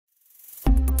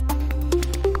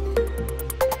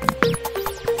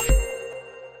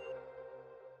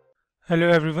Hello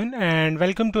everyone and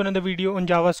welcome to another video on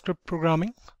JavaScript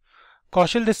programming.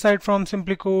 Kaushal this side from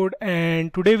SimpliCode,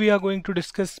 and today we are going to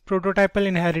discuss prototypal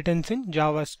inheritance in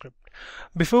JavaScript.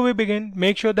 Before we begin,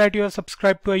 make sure that you are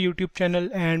subscribed to our YouTube channel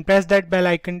and press that bell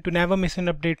icon to never miss an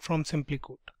update from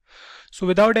SimpliCode. So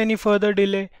without any further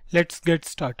delay, let's get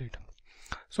started.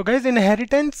 So guys,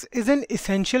 inheritance is an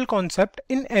essential concept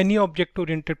in any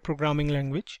object-oriented programming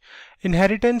language.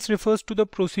 Inheritance refers to the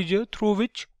procedure through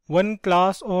which one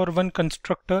class or one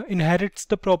constructor inherits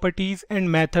the properties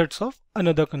and methods of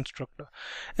another constructor.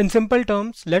 In simple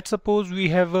terms, let's suppose we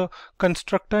have a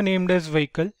constructor named as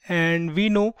vehicle, and we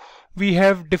know we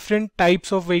have different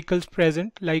types of vehicles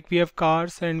present, like we have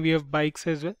cars and we have bikes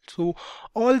as well. So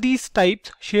all these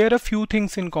types share a few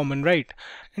things in common, right?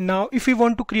 And now if we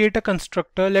want to create a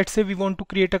constructor, let's say we want to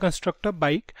create a constructor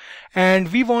bike, and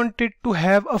we want it to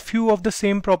have a few of the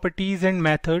same properties and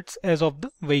methods as of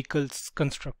the vehicles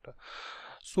constructor.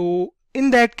 So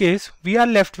in that case, we are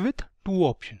left with two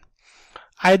options.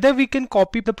 Either we can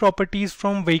copy the properties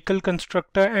from vehicle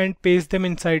constructor and paste them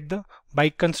inside the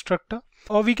bike constructor,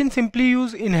 or we can simply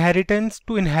use inheritance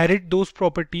to inherit those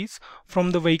properties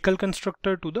from the vehicle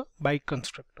constructor to the bike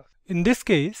constructor. In this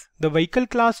case, the vehicle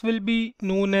class will be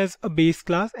known as a base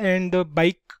class and the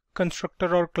bike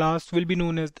constructor or class will be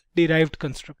known as the derived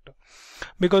constructor,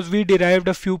 because we derived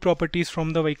a few properties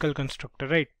from the vehicle constructor,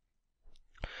 right?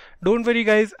 Don't worry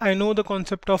guys, I know the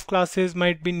concept of classes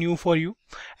might be new for you,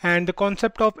 and the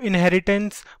concept of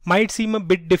inheritance might seem a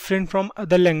bit different from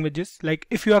other languages. Like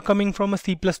if you are coming from a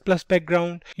C++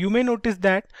 background, you may notice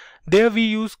that there we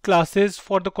use classes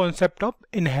for the concept of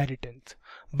inheritance.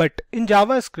 But in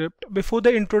JavaScript, before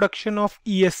the introduction of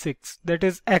ES6, that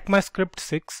is ECMAScript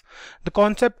 6, the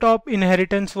concept of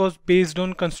inheritance was based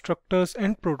on constructors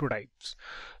and prototypes.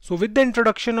 So with the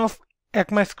introduction of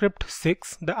ECMAScript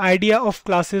 6, the idea of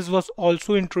classes was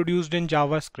also introduced in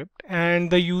JavaScript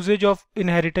and the usage of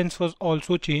inheritance was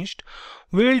also changed.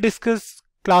 We will discuss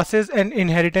classes and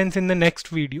inheritance in the next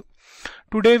video.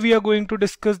 Today we are going to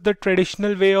discuss the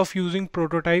traditional way of using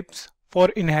prototypes for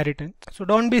inheritance. So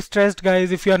don't be stressed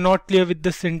guys if you are not clear with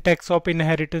the syntax of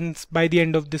inheritance by the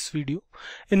end of this video.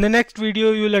 In the next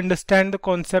video you will understand the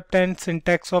concept and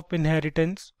syntax of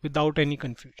inheritance without any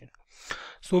confusion.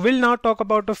 So we'll now talk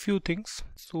about a few things.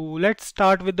 So let's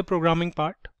start with the programming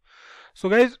part. So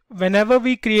guys, whenever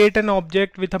we create an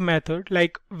object with a method,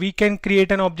 like we can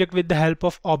create an object with the help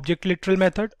of object literal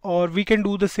method, or we can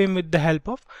do the same with the help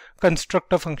of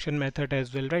constructor function method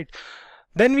as well, right?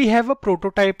 Then we have a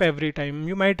prototype every time.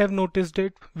 You might have noticed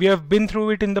it. We have been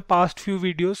through it in the past few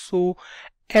videos. So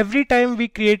every time we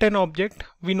create an object,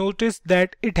 we notice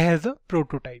that it has a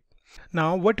prototype.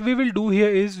 Now what we will do here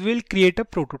is we'll create a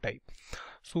prototype.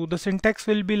 So the syntax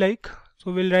will be like,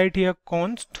 so we'll write here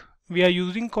const. We are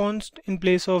using const in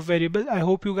place of variable. I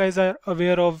hope you guys are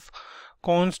aware of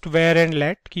const, var and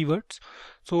let keywords.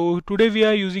 So today we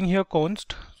are using here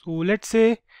const. So let's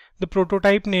say the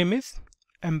prototype name is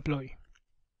employee.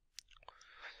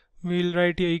 We'll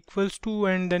write here equals to,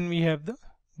 and then we have the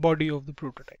body of the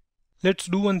prototype. Let's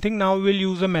do one thing. Now we'll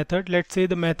use a method. Let's say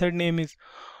the method name is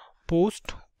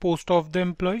post of the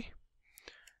employee,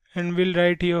 and we'll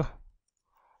write here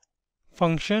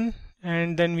function,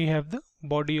 and then we have the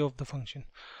body of the function.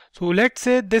 So let's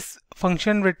say this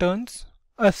function returns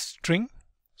a string.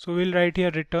 So we'll write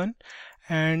here return,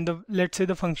 and let's say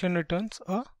the function returns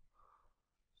a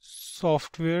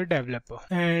software developer.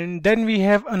 And then we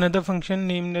have another function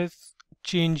named as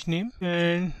change name,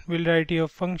 and we'll write here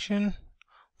function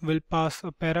will pass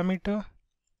a parameter,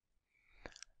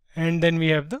 and then we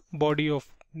have the body of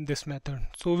this method.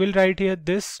 So we'll write here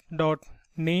this dot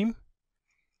name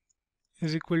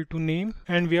is equal to name,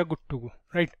 and we are good to go,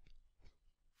 right?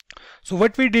 So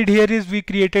what we did here is we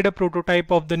created a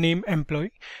prototype of the name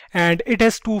employee, and it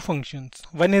has two functions.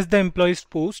 One is the employee's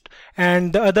post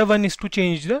and the other one is to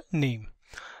change the name.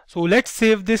 So let's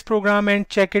save this program and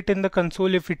check it in the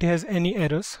console if it has any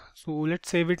errors. So let's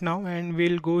save it now, and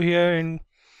we'll go here and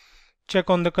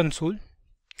check on the console.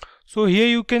 So here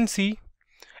you can see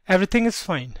everything is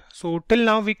fine. So till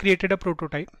now we created a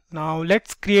prototype. Now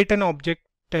let's create an object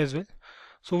as well.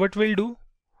 So what we'll do,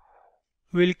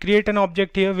 we'll create an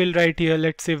object here. We'll write here,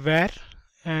 let's say var,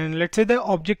 and let's say the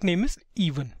object name is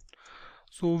even.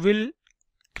 So we'll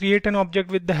create an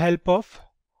object with the help of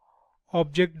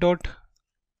Object.create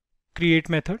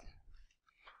method.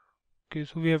 Okay,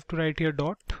 so we have to write here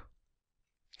dot.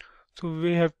 So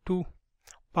we have to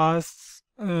pass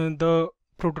the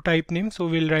prototype name. So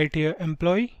we'll write here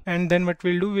employee, and then what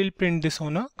we'll do, we'll print this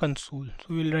on a console. So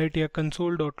we'll write here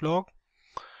console.log,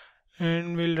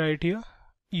 and we'll write here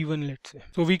even, let's say.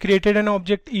 So we created an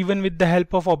object even with the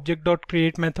help of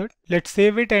Object.create method. Let's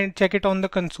save it and check it on the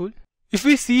console. If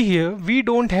we see here, we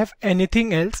don't have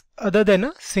anything else other than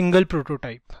a single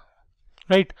prototype,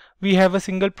 right? We have a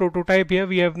single prototype here.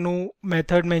 We have no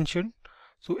method mentioned.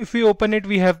 So if we open it,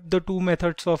 we have the two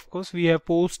methods, of course. We have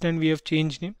post and we have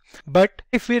change name. But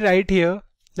if we write here,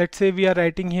 let's say we are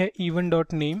writing here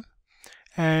even.name,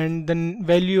 and the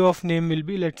value of name will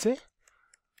be, let's say,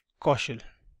 Kaushal.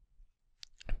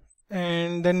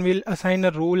 And then we'll assign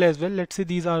a role as well. Let's say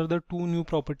these are the two new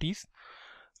properties.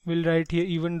 We'll write here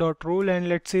even.role, and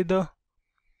let's say the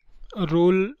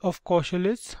role of Kaushal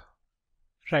is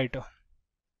writer.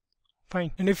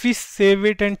 Fine. And if we save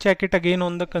it and check it again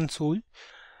on the console,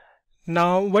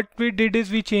 now what we did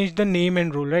is we changed the name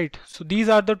and role, right? So these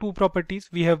are the two properties.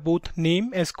 We have both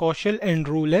name as Kaushal and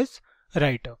role as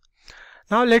writer.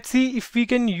 Now let's see if we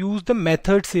can use the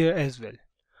methods here as well.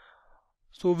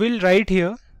 So we'll write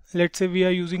here, let's say we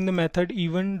are using the method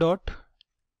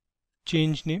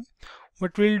even.changeName.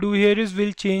 What we'll do here is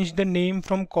we'll change the name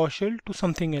from Kaushal to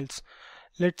something else.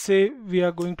 Let's say we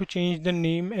are going to change the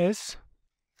name as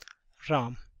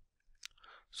Ram.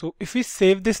 So if we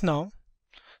save this now,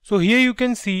 so here you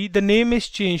can see the name is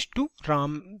changed to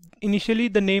Ram. Initially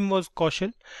the name was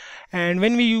Kaushal, and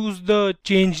when we use the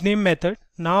change name method,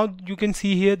 now you can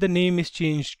see here the name is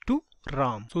changed to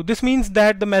Ram. So this means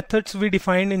that the methods we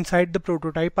defined inside the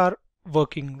prototype are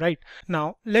working, right?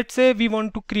 Now let's say we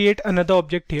want to create another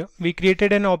object here. We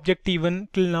created an object even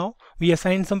till now. We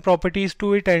assigned some properties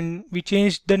to it and we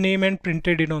changed the name and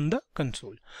printed it on the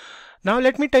console. Now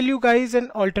let me tell you guys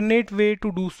an alternate way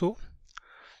to do so.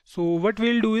 So what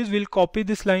we'll do is we'll copy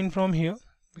this line from here,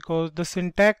 because the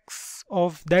syntax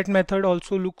of that method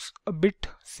also looks a bit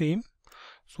same.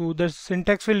 So the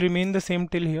syntax will remain the same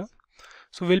till here.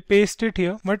 So we'll paste it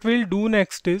here. What we'll do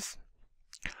next is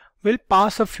we'll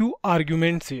pass a few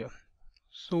arguments here.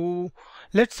 So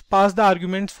let's pass the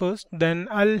arguments first, then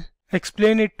I'll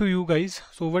explain it to you guys.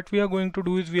 So what we are going to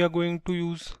do is we are going to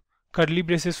use curly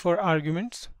braces for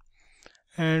arguments,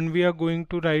 and we are going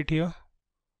to write here,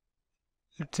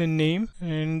 let's say name,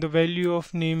 and the value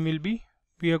of name will be,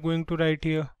 we are going to write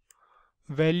here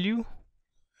value,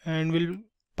 and we'll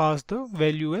pass the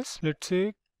value as, let's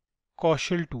say,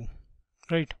 Kaushal2,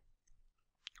 right?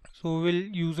 So we'll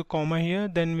use a comma here,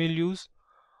 then we'll use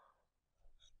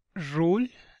role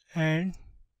and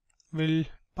we'll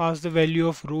pass the value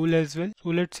of role as well. So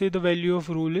let's say the value of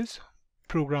role is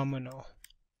programmer now,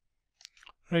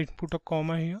 right? Put a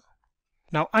comma here.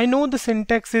 Now I know the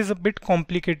syntax is a bit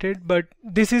complicated, but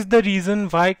this is the reason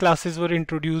why classes were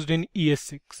introduced in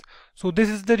ES6. So this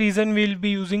is the reason we'll be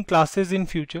using classes in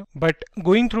future, but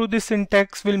going through this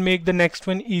syntax will make the next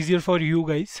one easier for you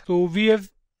guys. So we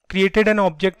have created an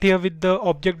object here with the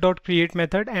Object.create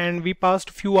method, and we passed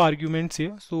few arguments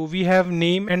here. So we have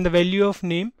name, and the value of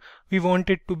name we want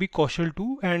it to be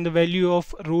Kaushal2, and the value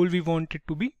of role we want it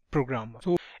to be programmer.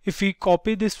 So if we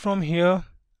copy this from here,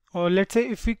 or let's say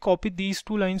if we copy these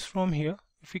two lines from here,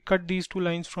 if we cut these two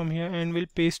lines from here and we'll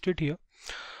paste it here.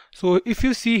 So if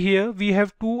you see here, we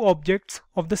have two objects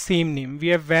of the same name. We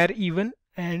have var even,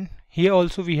 and here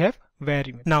also we have var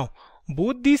even. Now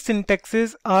both these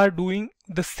syntaxes are doing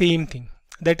the same thing,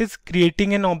 that is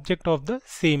creating an object of the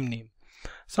same name.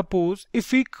 Suppose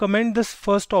if we comment this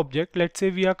first object, let's say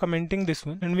we are commenting this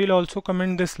one, and we'll also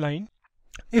comment this line.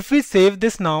 If we save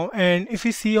this now and if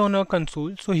we see on our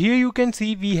console, so here you can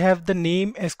see we have the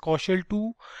name as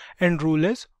Kaushal2 and role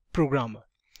as programmer.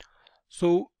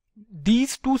 So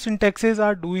these two syntaxes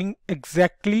are doing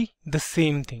exactly the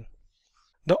same thing.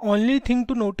 The only thing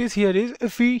to notice here is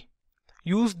if we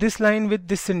use this line with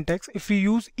this syntax, if we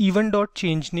use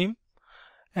even.changeName,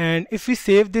 and if we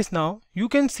save this now, you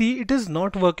can see it is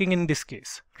not working in this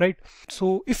case, right?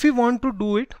 So if we want to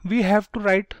do it, we have to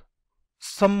write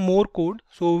some more code.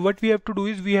 So what we have to do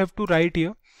is we have to write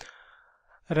here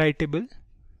writable,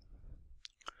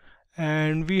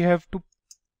 and we have to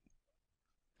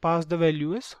pass the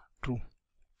value as true.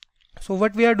 So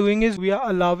what we are doing is we are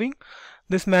allowing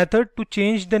this method to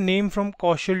change the name from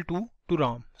Kaushal2 to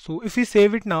Ram. So if we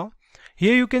save it now,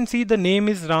 here you can see the name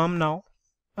is Ram now.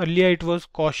 Earlier it was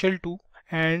Kaushal2,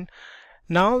 and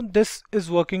now this is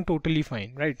working totally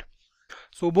fine, right?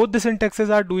 So both the syntaxes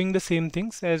are doing the same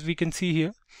things, as we can see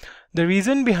here. The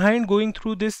reason behind going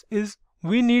through this is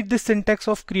we need the syntax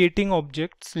of creating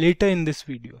objects later in this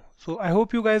video. So I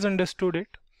hope you guys understood it.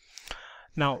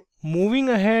 Now moving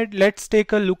ahead, let's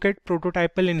take a look at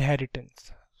prototypal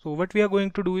inheritance. So what we are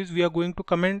going to do is we are going to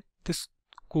comment this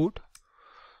code.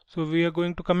 So we are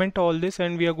going to comment all this,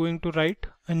 and we are going to write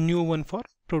a new one for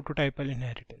prototypal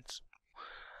inheritance.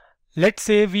 let's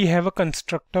say we have a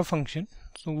constructor function.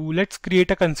 So let's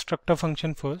create a constructor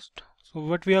function first. So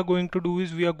what we are going to do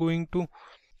is we are going to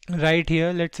write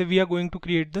here, let's say we are going to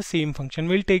create the same function.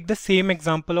 We'll take the same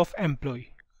example of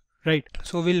employee, right?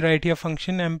 So we'll write here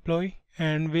function employee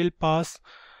and we'll pass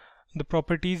the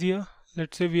properties here.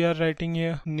 Let's say we are writing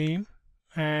here name,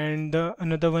 and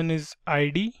another one is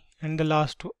ID, and the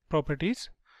last property is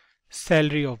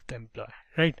salary of the employee,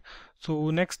 right? So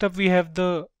next up we have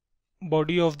the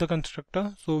body of the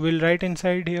constructor. So we'll write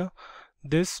inside here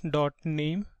this dot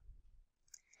name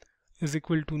is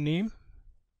equal to name.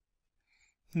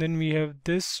 Then we have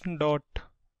this dot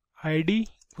ID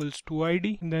equals to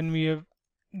ID. Then we have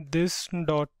this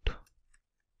dot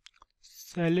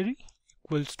salary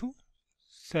equals to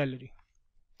salary,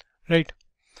 right?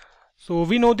 So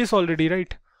we know this already,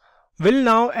 right? We'll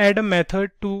now add a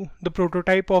method to the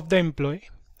prototype of the employee.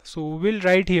 So we'll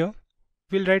write here,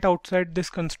 we'll write outside this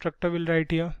constructor, we'll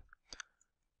write here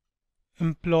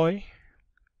employee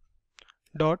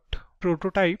dot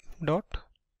prototype dot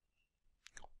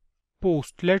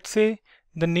post. Let's say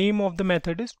the name of the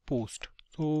method is post.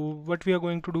 So what we are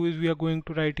going to do is we are going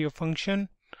to write here function,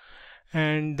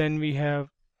 and then we have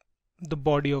the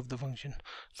body of the function.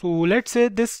 So let's say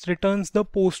this returns the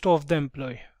post of the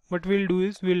employee. What we'll do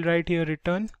is we'll write here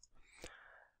return,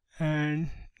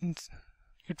 and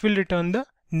it will return the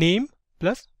name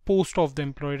plus post of the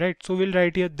employee, right? So we'll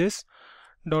write here this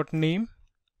dot name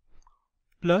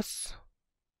plus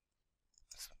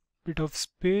bit of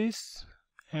space,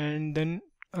 and then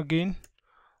again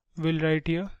we'll write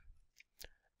here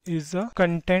is a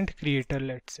content creator,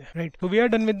 let's say, right? So we are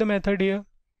done with the method here.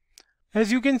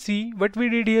 As you can see, what we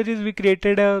did here is we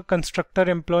created a constructor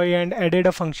employee and added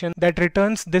a function that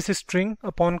returns this string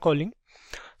upon calling.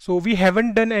 So we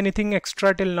haven't done anything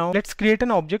extra till now. Let's create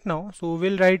an object now. So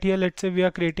we'll write here, let's say we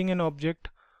are creating an object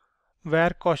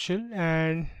var Kaushal,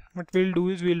 and what we'll do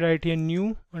is we'll write here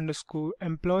new underscore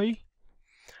employee,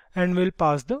 and we'll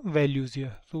pass the values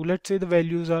here. So let's say the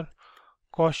values are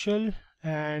Kaushal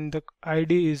and the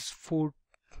ID is 4,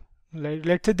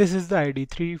 let's say this is the ID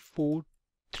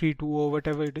 3432 or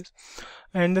whatever it is,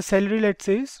 and the salary let's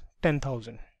say is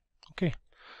 10,000. Okay,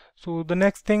 so the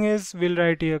next thing is we'll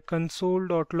write here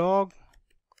console.log,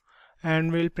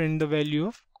 and we'll print the value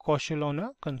of Kaushal on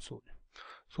a console.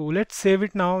 So let's save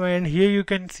it now, and here you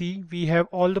can see we have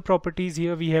all the properties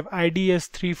here. We have ID as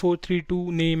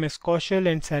 3432, name as Kaushal,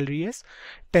 and salary as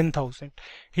 10,000.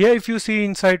 Here if you see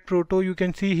inside Proto, you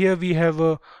can see here we have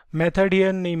a method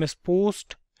here, name as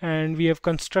post, and we have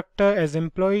constructor as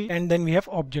employee, and then we have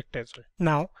object as well.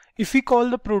 Now if we call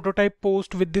the prototype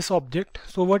post with this object,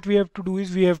 so what we have to do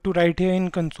is we have to write here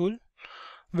in console,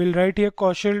 we'll write here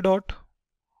Kaushal dot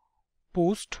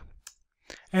post,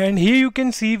 and here you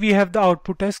can see we have the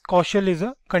output as Kaushal is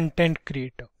a content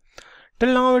creator.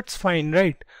 Till now it's fine,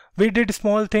 right? We did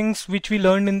small things which we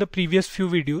learned in the previous few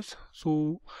videos.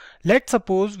 So let's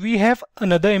suppose we have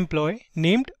another employee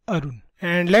named Arun,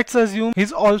 and let's assume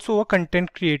he's also a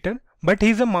content creator, but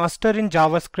he's a master in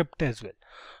JavaScript as well.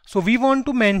 So we want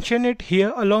to mention it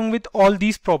here along with all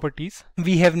these properties.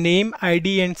 We have name,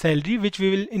 ID, and salary, which we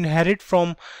will inherit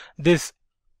from this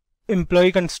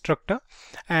employee constructor,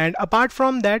 and apart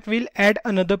from that we'll add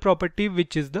another property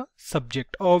which is the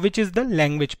subject, or which is the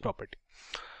language property.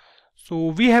 So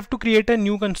we have to create a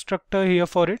new constructor here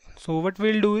for it. So what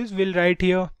we'll do is we'll write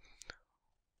here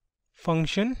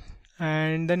function,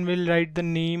 and then we'll write the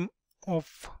name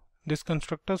of this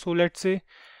constructor. So let's say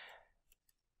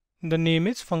the name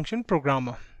is function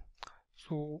programmer.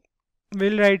 So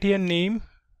we'll write here name,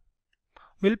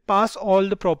 we'll pass all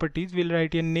the properties, we'll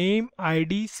write here name,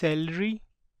 ID, salary,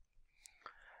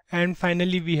 and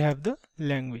finally we have the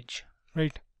language,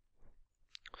 right?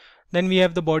 Then we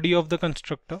have the body of the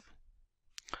constructor.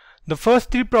 The first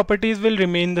three properties will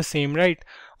remain the same, right?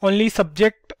 Only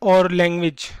subject or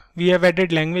language, we have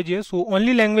added language here, so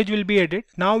only language will be added.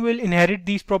 Now we'll inherit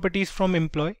these properties from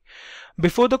employee.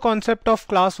 Before the concept of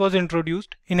class was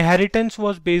introduced, inheritance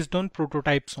was based on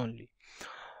prototypes only.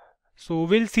 So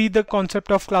we'll see the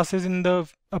concept of classes in the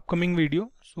upcoming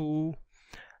video. So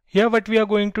here what we are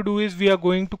going to do is we are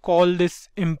going to call this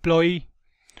employee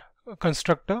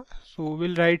constructor. So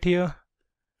we'll write here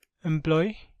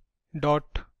employee dot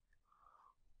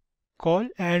call,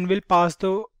 and we'll pass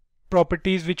the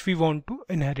properties which we want to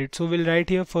inherit. So we'll write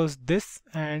here first this,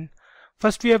 and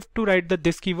first we have to write the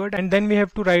this keyword, and then we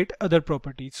have to write other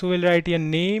properties. So we'll write here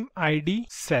name, ID,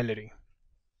 salary.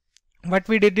 What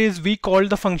we did is we called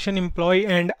the function employee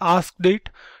and asked it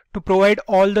to provide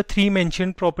all the three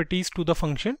mentioned properties to the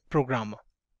function programmer.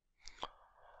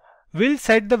 We'll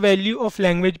set the value of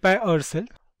language by ourselves.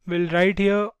 We'll write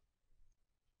here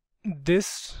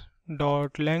this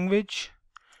dot language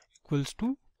equals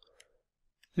to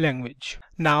language.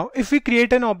 Now if we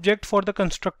create an object for the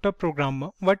constructor programmer,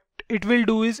 what it will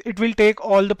do is it will take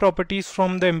all the properties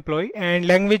from the employee and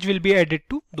language will be added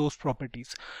to those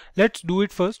properties. Let's do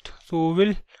it first. So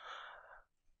we'll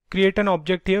create an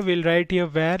object here. We'll write here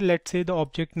where, let's say the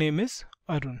object name is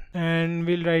Arun, and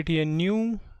we'll write here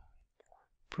new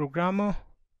programmer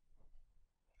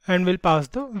and we'll pass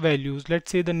the values.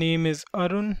 Let's say the name is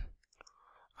Arun,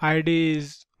 ID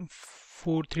is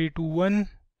 4321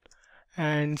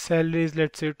 and salary is,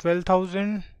 let's say,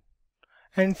 12,000,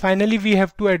 and finally we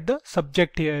have to add the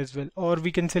subject here as well, or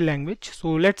we can say language. So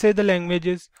let's say the language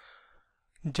is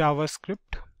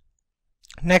JavaScript.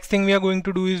 Next thing we are going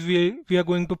to do is we are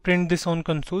going to print this on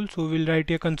console. So we'll write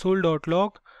here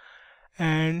console.log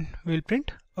and we'll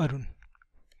print Arun.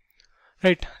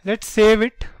 Right, let's save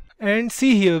it and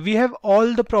see here we have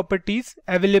all the properties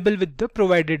available with the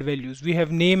provided values. We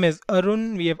have name as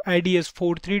Arun, we have ID as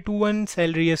 4321,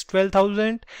 salary as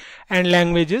 12,000 and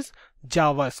language is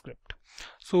JavaScript.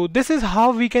 So this is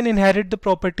how we can inherit the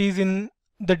properties in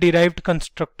the derived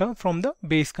constructor from the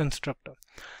base constructor.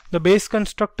 The base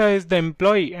constructor is the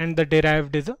employee and the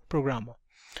derived is a programmer.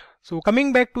 So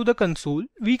coming back to the console,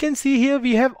 we can see here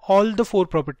we have all the 4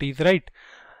 properties, right?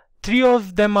 3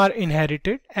 of them are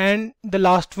inherited and the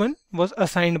last one was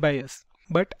assigned by us.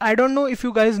 But I don't know if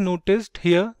you guys noticed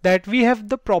here that we have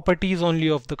the properties only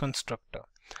of the constructor.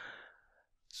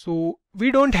 So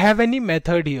we don't have any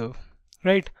method here,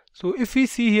 right? So if we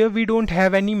see here, we don't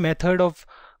have any method of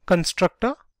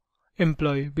constructor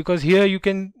employee, because here you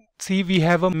can see we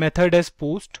have a method as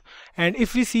post, and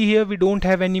if we see here we don't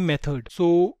have any method.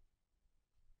 So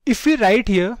if we write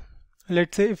here,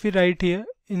 let's say if we write here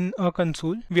in our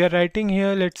console, we are writing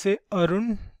here, let's say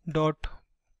arun.post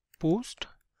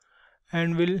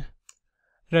and we'll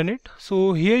run it.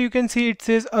 So here you can see it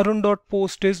says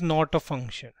arun.post is not a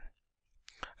function,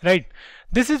 right?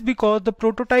 This is because the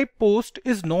prototype post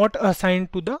is not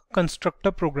assigned to the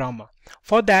constructor programmer.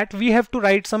 For that we have to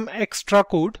write some extra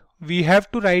code. We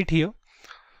have to write here,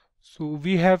 so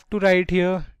we have to write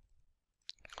here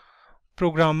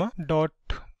programmer dot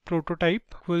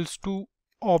prototype equals to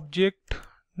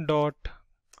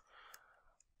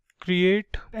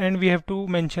Object.create and we have to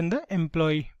mention the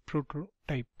employee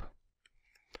prototype.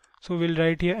 So we'll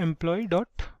write here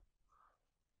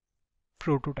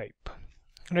employee.prototype,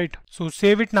 right? So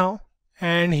save it now,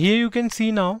 and here you can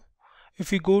see now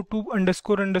if we go to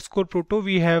 __ proto,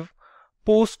 we have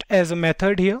post as a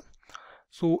method here.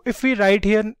 So if we write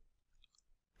here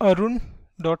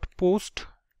arun.post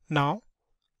now,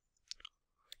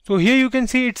 so here you can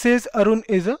see it says Arun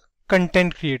is a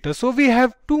content creator. So we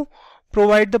have to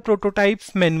provide the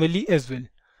prototypes manually as well.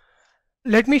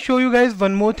 Let me show you guys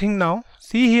one more thing now.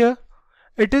 See here,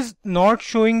 it is not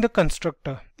showing the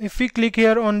constructor. If we click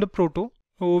here on the proto,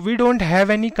 so we don't have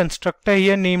any constructor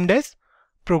here named as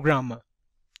programmer.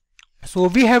 So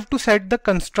we have to set the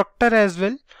constructor as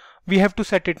well. We have to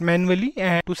set it manually,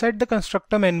 and to set the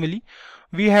constructor manually,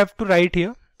 we have to write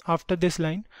here after this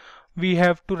line, we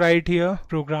have to write here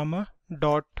programmer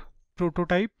dot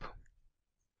prototype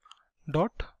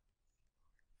dot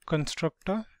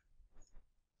constructor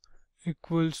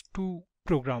equals to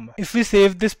programmer. If we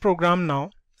save this program now,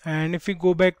 and if we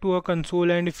go back to our console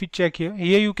and if we check here,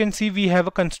 you can see we have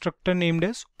a constructor named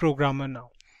as programmer now.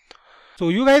 So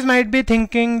you guys might be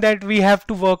thinking that we have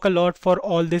to work a lot for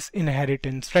all this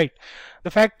inheritance, right?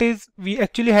 The fact is we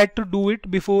actually had to do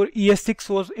it before ES6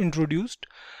 was introduced.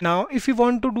 Now if you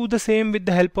want to do the same with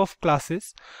the help of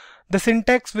classes, the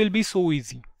syntax will be so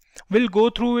easy. We'll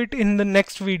go through it in the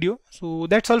next video. So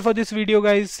that's all for this video,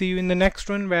 guys. See you in the next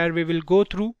one, where we will go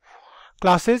through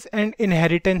classes and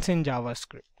inheritance in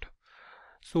JavaScript.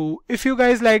 So if you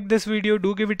guys like this video,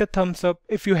 do give it a thumbs up.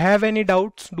 If you have any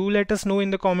doubts, do let us know in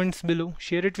the comments below.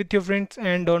 Share it with your friends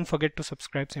and don't forget to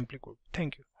subscribe SimpliCode.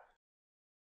 Thank you.